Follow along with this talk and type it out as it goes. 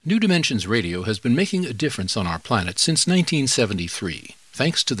New Dimensions Radio has been making a difference on our planet since 1973,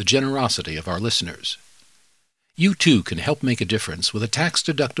 thanks to the generosity of our listeners. You too can help make a difference with a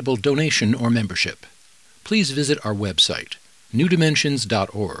tax-deductible donation or membership. Please visit our website,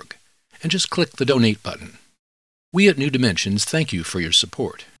 newdimensions.org, and just click the Donate button. We at New Dimensions thank you for your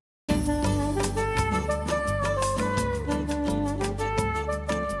support.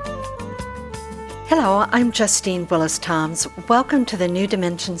 Hello, I'm Justine Willis-Toms. Welcome to the New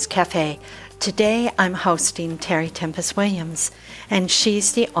Dimensions Cafe. Today I'm hosting Terry Tempest Williams, and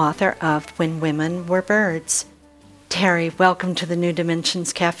she's the author of When Women Were Birds. Terry, welcome to the New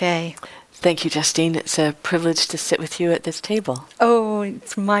Dimensions Cafe. Thank you, Justine. It's a privilege to sit with you at this table. Oh,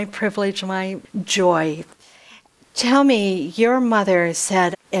 it's my privilege, my joy. Tell me, your mother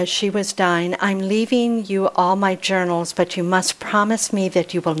said as she was dying, "I'm leaving you all my journals, but you must promise me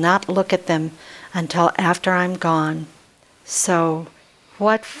that you will not look at them until after I'm gone." So,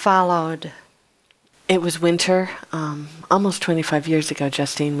 what followed? It was winter, almost 25 years ago,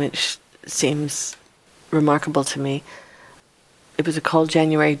 Justine, which seems remarkable to me. It was a cold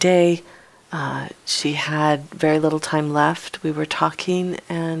January day. She had very little time left. We were talking,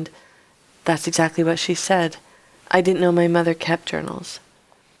 and that's exactly what she said. I didn't know my mother kept journals.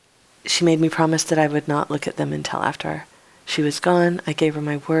 She made me promise that I would not look at them until after she was gone. I gave her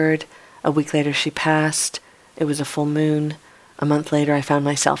my word. A week later she passed. It was a full moon. A month later I found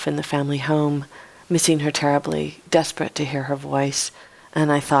myself in the family home, missing her terribly, desperate to hear her voice. And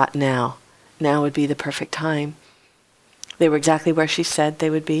I thought now would be the perfect time. They were exactly where she said they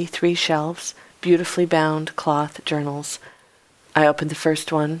would be, 3 shelves, beautifully bound cloth journals. I opened the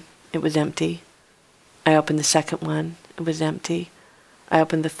first one. It was empty. I opened the second one. It was empty. I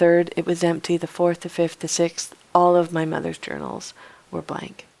opened the third. It was empty. The fourth, the fifth, the sixth. All of my mother's journals were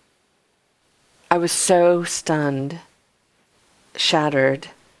blank. I was so stunned, shattered.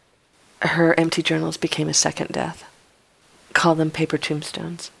 Her empty journals became a second death. Call them paper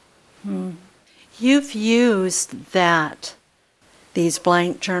tombstones. You've used these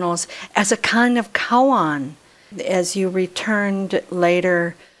blank journals, as a kind of koan as you returned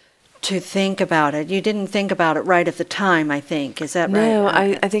later to think about it. You didn't think about it right at the time, I think. Is that right? No,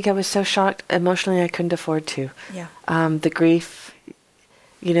 I think I was so shocked emotionally I couldn't afford to. Yeah. The grief,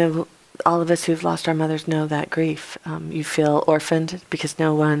 all of us who've lost our mothers know that grief. You feel orphaned because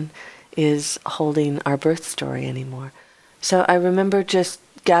no one is holding our birth story anymore. So I remember just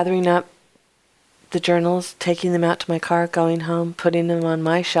gathering up the journals, taking them out to my car, going home, putting them on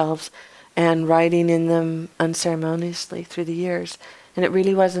my shelves, and writing in them unceremoniously through the years. And it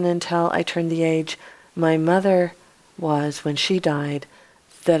really wasn't until I turned the age my mother was when she died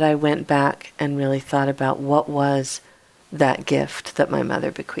that I went back and really thought about what was that gift that my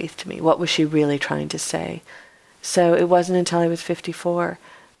mother bequeathed to me. What was she really trying to say? So it wasn't until I was 54,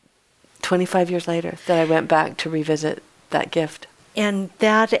 25 years later, that I went back to revisit that gift. And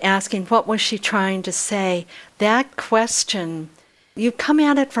that asking, what was she trying to say? That question, you come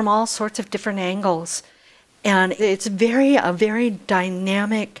at it from all sorts of different angles. And it's a very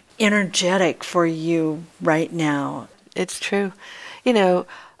dynamic, energetic for you right now. It's true.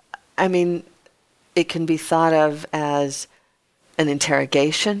 It can be thought of as an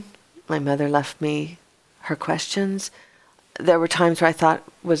interrogation. My mother left me her questions. There were times where I thought,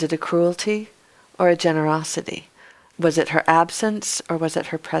 was it a cruelty or a generosity? Was it her absence or was it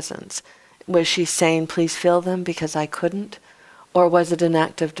her presence? Was she saying, please fill them because I couldn't? Or was it an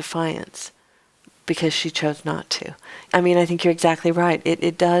act of defiance because she chose not to? I think you're exactly right.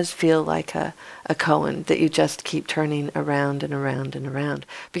 It does feel like a koan that you just keep turning around and around and around,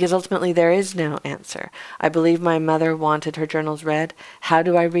 because ultimately there is no answer. I believe my mother wanted her journals read. How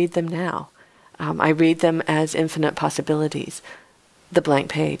do I read them now? I read them as infinite possibilities, the blank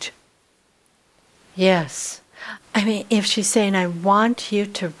page. Yes. If she's saying, I want you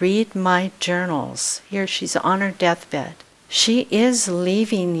to read my journals, here she's on her deathbed, she is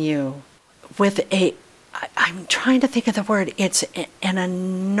leaving you with I'm trying to think of the word, it's an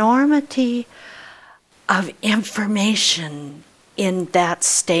enormity of information in that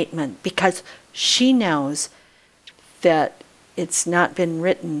statement, because she knows that it's not been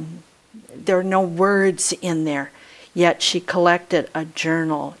written, there are no words in there, yet she collected a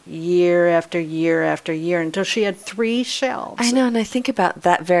journal year after year after year until she had 3 shelves. I know, and I think about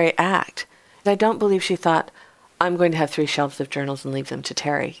that very act. I don't believe she thought, I'm going to have 3 shelves of journals and leave them to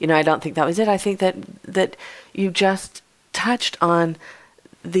Terry. I don't think that was it. I think that you just touched on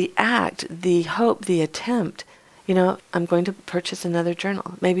the act, the hope, the attempt. I'm going to purchase another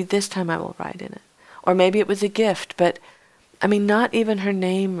journal. Maybe this time I will write in it. Or maybe it was a gift, but not even her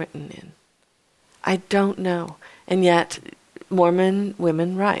name written in. I don't know. And yet Mormon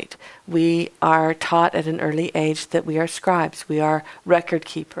women write. We are taught at an early age that we are scribes. We are record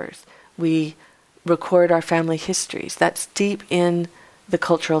keepers. We record our family histories. That's deep in the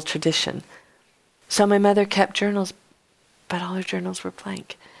cultural tradition. So my mother kept journals, but all her journals were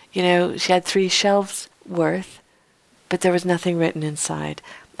blank. You know, she had 3 shelves worth, but there was nothing written inside.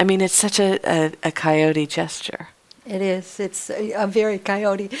 I mean, it's such a coyote gesture. It is. It's a very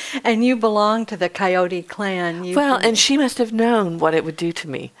coyote. And you belong to the coyote clan. And she must have known what it would do to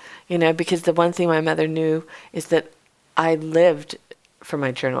me, you know, because the one thing my mother knew is that I lived for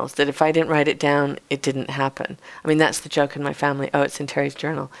my journals, that if I didn't write it down, it didn't happen. I mean, that's the joke in my family. Oh, it's in Terry's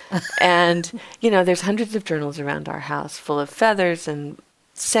journal. And, you know, there's hundreds of journals around our house full of feathers and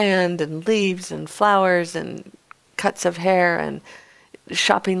sand and leaves and flowers and cuts of hair and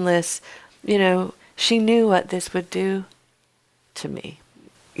shopping lists. You know, she knew what this would do to me.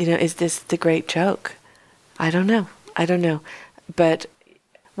 You know, is this the great joke? I don't know. But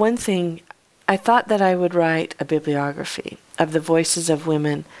one thing, I thought that I would write a bibliography of the voices of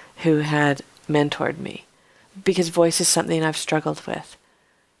women who had mentored me, because voice is something I've struggled with.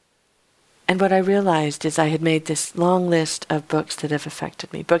 And what I realized is I had made this long list of books that have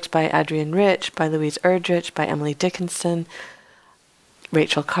affected me. Books by Adrienne Rich, by Louise Erdrich, by Emily Dickinson,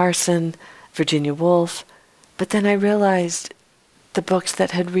 Rachel Carson, Virginia Woolf. But then I realized the books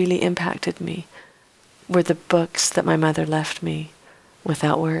that had really impacted me were the books that my mother left me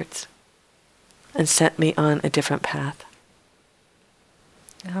without words and set me on a different path.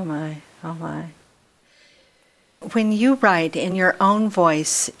 Oh my. When you write in your own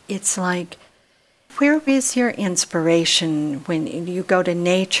voice, it's like, where is your inspiration? When you go to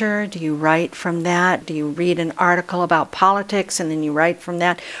nature, do you write from that? Do you read an article about politics and then you write from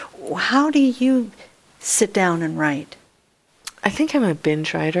that? How do you sit down and write? I think I'm a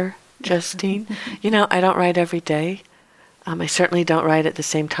binge writer, Justine. You know, I don't write every day. I certainly don't write at the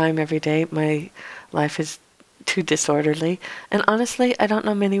same time every day. My life is too disorderly. And honestly, I don't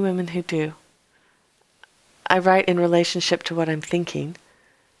know many women who do. I write in relationship to what I'm thinking.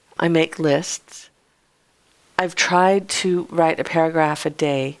 I make lists. I've tried to write a paragraph a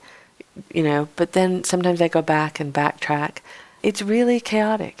day, you know, but then sometimes I go back and backtrack. It's really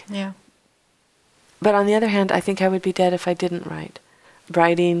chaotic. Yeah. But on the other hand, I think I would be dead if I didn't write.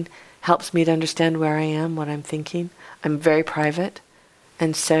 Writing helps me to understand where I am, what I'm thinking. I'm very private.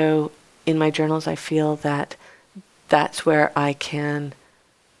 And so in my journals, I feel that that's where I can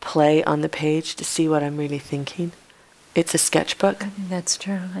play on the page to see what I'm really thinking. It's a sketchbook. I think that's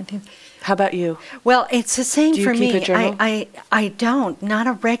true. How about you? Well, it's the same for me. Do you keep a journal? I don't, not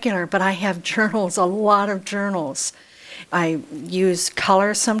a regular, but I have journals, a lot of journals. I use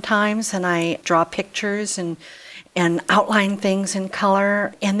color sometimes, and I draw pictures and outline things in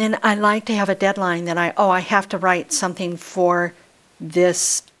color. And then I like to have a deadline that I have to write something for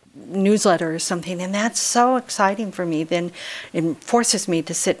this newsletter or something, and that's so exciting for me. Then it forces me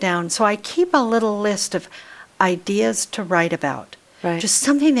to sit down. So I keep a little list of ideas to write about. Right. Just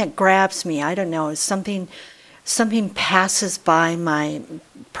something that grabs me. I don't know, something passes by my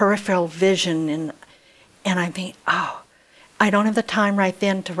peripheral vision, and I think, I don't have the time right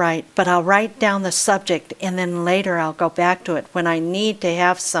then to write, but I'll write down the subject, and then later I'll go back to it when I need to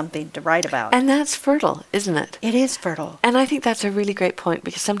have something to write about. And that's fertile, isn't it? It is fertile. And I think that's a really great point,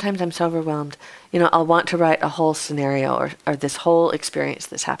 because sometimes I'm so overwhelmed. You know, I'll want to write a whole scenario or this whole experience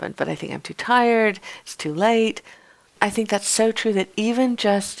that's happened, but I think I'm too tired, it's too late. I think that's so true that even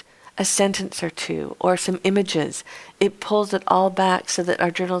just a sentence or two or some images, it pulls it all back so that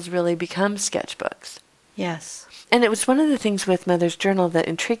our journals really become sketchbooks. Yes. And it was one of the things with Mother's Journal that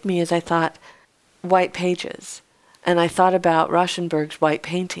intrigued me, is I thought white pages. And I thought about Rauschenberg's white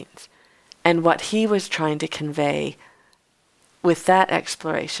paintings and what he was trying to convey with that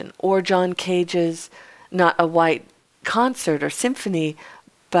exploration. Or John Cage's, not a white concert or symphony,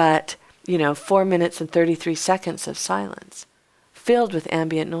 but, 4 minutes and 33 seconds of silence filled with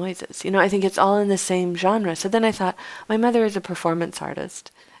ambient noises. I think it's all in the same genre. So then I thought, my mother is a performance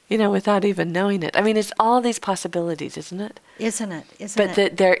artist. Without even knowing it. I mean, it's all these possibilities, isn't it? Isn't it?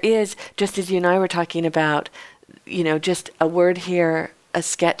 But there is, just as you and I were talking about, just a word here, a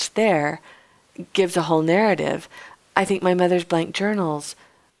sketch there, gives a whole narrative. I think my mother's blank journals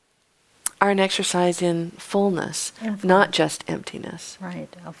are an exercise in fullness, not just emptiness.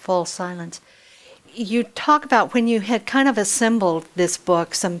 Right, a full silence. You talk about when you had kind of assembled this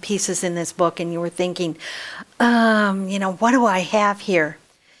book, some pieces in this book, and you were thinking, what do I have here?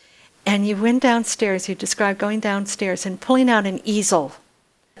 And you went downstairs, you described going downstairs and pulling out an easel.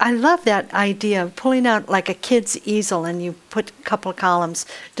 I love that idea of pulling out like a kid's easel and you put a couple of columns.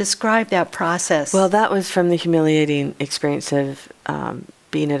 Describe that process. Well, that was from the humiliating experience of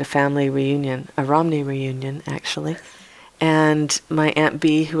being at a family reunion, a Romney reunion, actually. And my Aunt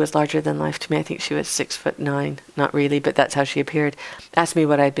B, who was larger than life to me, I think she was 6'9", not really, but that's how she appeared, asked me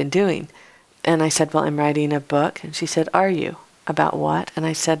what I'd been doing. And I said, well, I'm writing a book. And she said, are you? About what? And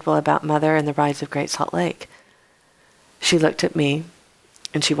I said, well, about Mother and the rise of Great Salt Lake. She looked at me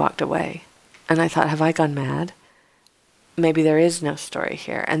and she walked away. And I thought, have I gone mad? Maybe there is no story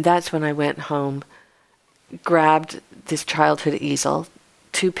here. And that's when I went home, grabbed this childhood easel,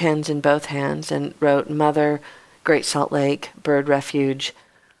 2 pens in both hands, and wrote Mother, Great Salt Lake, Bird Refuge,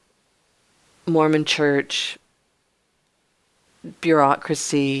 Mormon Church,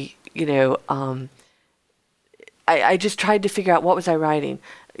 bureaucracy, I just tried to figure out what was I writing.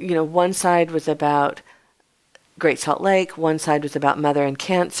 One side was about Great Salt Lake, one side was about Mother and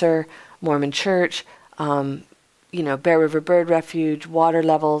cancer, Mormon Church, Bear River Bird Refuge, water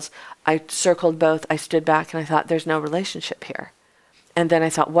levels. I circled both. I stood back and I thought, there's no relationship here. And then I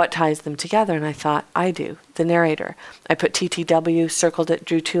thought, what ties them together? And I thought, I do, the narrator. I put TTW, circled it,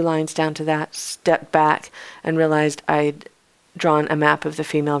 drew 2 lines down to that, stepped back, and realized I'd drawn a map of the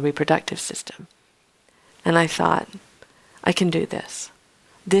female reproductive system. And I thought, I can do this.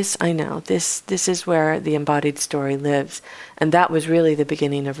 This I know. This is where the embodied story lives. And that was really the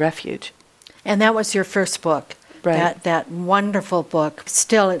beginning of Refuge. And that was your first book. Right. That wonderful book.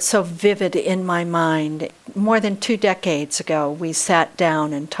 Still, it's so vivid in my mind. More than 2 decades ago, we sat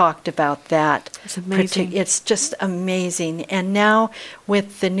down and talked about that. It's amazing. It's just amazing. And now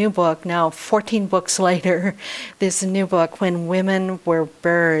with the new book, now 14 books later, this new book, When Women Were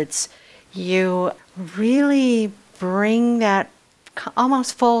Birds, you really bring that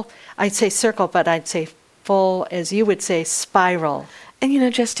almost full, I'd say circle, but I'd say full, as you would say, spiral.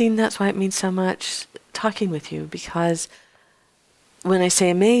 And Justine, that's why it means so much talking with you, because when I say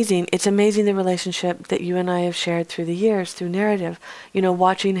amazing, it's amazing the relationship that you and I have shared through the years, through narrative,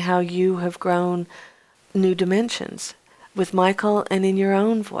 watching how you have grown new dimensions with Michael and in your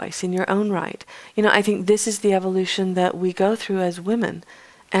own voice, in your own right. I think this is the evolution that we go through as women,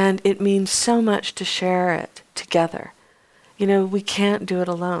 and it means so much to share it together. We can't do it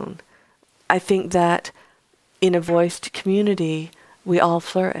alone. I think that in a voiced community, we all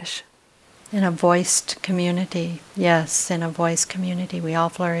flourish. In a voiced community, yes, in a voiced community, we all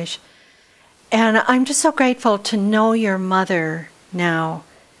flourish. And I'm just so grateful to know your mother now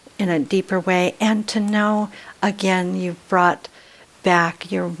in a deeper way, and to know, again, you've brought back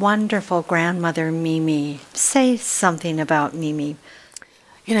your wonderful grandmother, Mimi. Say something about Mimi.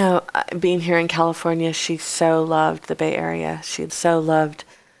 Being here in California, she so loved the Bay Area. She so loved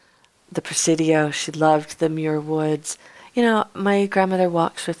the Presidio. She loved the Muir Woods. My grandmother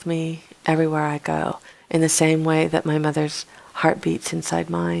walks with me everywhere I go, in the same way that my mother's heart beats inside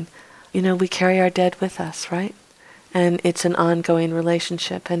mine. We carry our dead with us, right? And it's an ongoing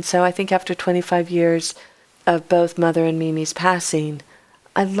relationship. And so I think after 25 years of both Mother and Mimi's passing,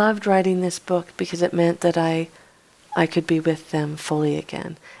 I loved writing this book because it meant that I could be with them fully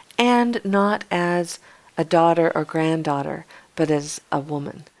again. And not as a daughter or granddaughter, but as a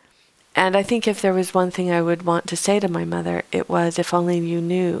woman. And I think if there was one thing I would want to say to my mother, it was, if only you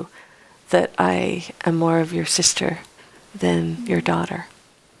knew that I am more of your sister than your daughter.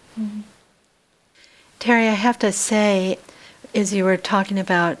 Mm-hmm. Terry, I have to say, as you were talking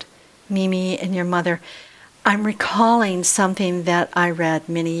about Mimi and your mother, I'm recalling something that I read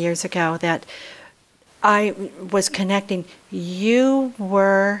many years ago that I was connecting. You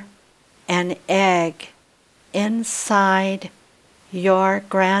were an egg inside your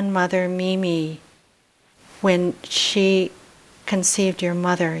grandmother Mimi when she conceived your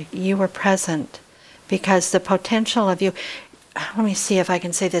mother. You were present because the potential of you, let me see if I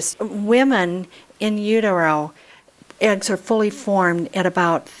can say this. Women in utero, eggs are fully formed at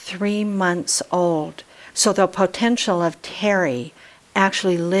about 3 months old. So the potential of Terry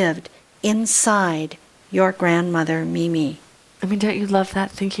actually lived inside your grandmother, Mimi. Don't you love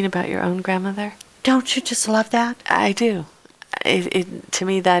that, thinking about your own grandmother? Don't you just love that? I do. To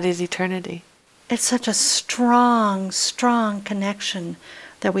me, that is eternity. It's such a strong, strong connection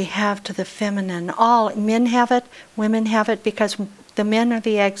that we have to the feminine. All men have it, women have it, because the men are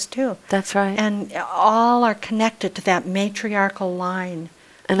the eggs too. That's right. And all are connected to that matriarchal line.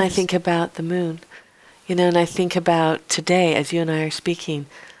 And I think about the moon, and I think about today, as you and I are speaking,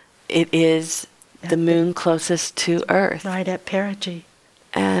 it is the moon closest to Earth. Right at perigee.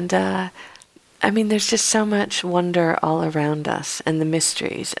 And, there's just so much wonder all around us, and the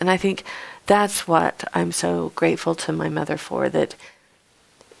mysteries. And I think that's what I'm so grateful to my mother for, that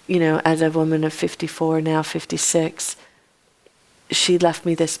as a woman of 54, now 56, she left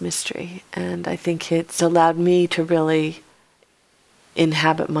me this mystery. And I think it's allowed me to really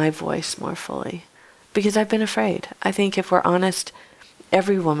inhabit my voice more fully. Because I've been afraid. I think if we're honest,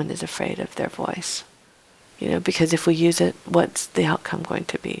 every woman is afraid of their voice. Because if we use it, what's the outcome going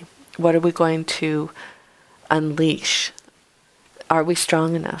to be? What are we going to unleash? Are we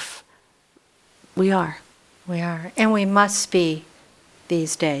strong enough? We are. We are. And we must be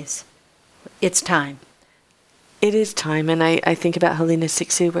these days. It's time. It is time. And I think about Helena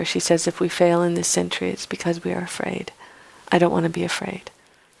Sixu, where she says, if we fail in this century, it's because we are afraid. I don't want to be afraid.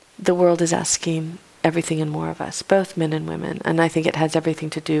 The world is asking everything and more of us, both men and women. And I think it has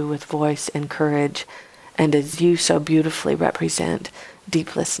everything to do with voice and courage. And as you so beautifully represent,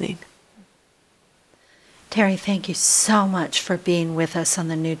 deep listening. Terry, thank you so much for being with us on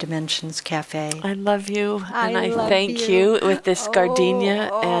the New Dimensions Cafe. I love you, and I love thank you with this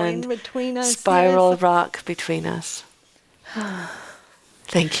gardenia and spiral rock between us.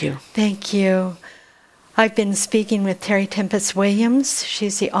 Thank you. Thank you. I've been speaking with Terry Tempest Williams.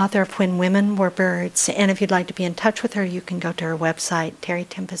 She's the author of When Women Were Birds. And if you'd like to be in touch with her, you can go to her website,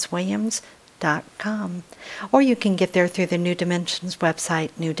 terrytempestwilliams.com. Or you can get there through the New Dimensions website,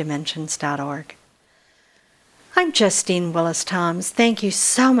 newdimensions.org. I'm Justine Willis-Toms. Thank you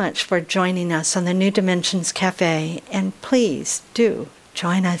so much for joining us on the New Dimensions Cafe, and please do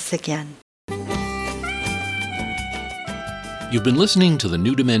join us again. You've been listening to the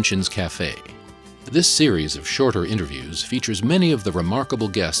New Dimensions Cafe. This series of shorter interviews features many of the remarkable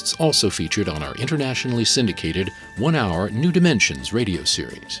guests also featured on our internationally syndicated one-hour New Dimensions radio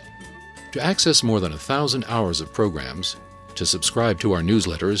series. To access more than 1,000 hours of programs, to subscribe to our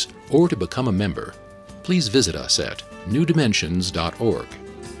newsletters, or to become a member, please visit us at newdimensions.org.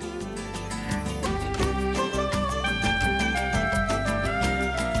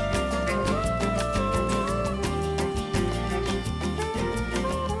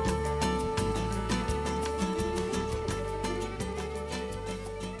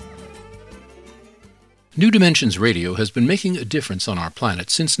 New Dimensions Radio has been making a difference on our planet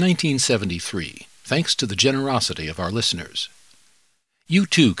since 1973, thanks to the generosity of our listeners. You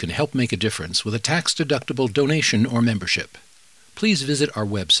too can help make a difference with a tax-deductible donation or membership. Please visit our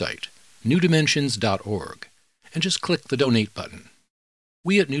website, newdimensions.org, and just click the Donate button.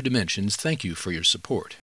 We at New Dimensions thank you for your support.